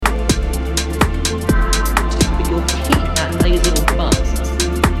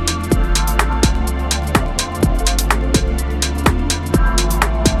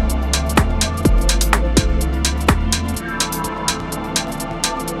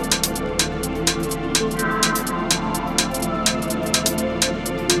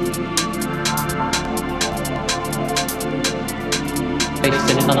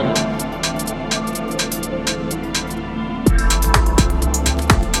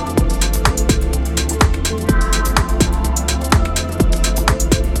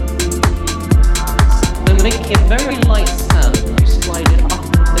a very light sound. You slide it up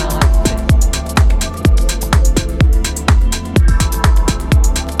and down like this.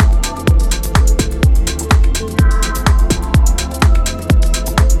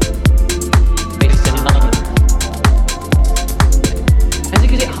 Based in London. As you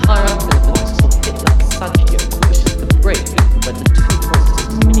get higher up in the voice, you'll hit that saggio, which is the break where the two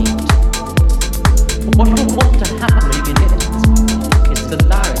voices meet. But what you'll want to happen when you hit it is the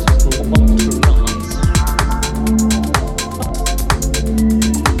larynx will want to rise.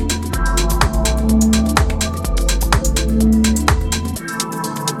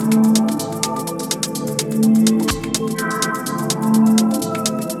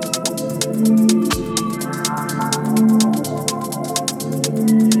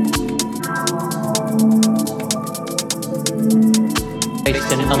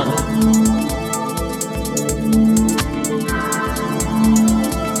 Based in London.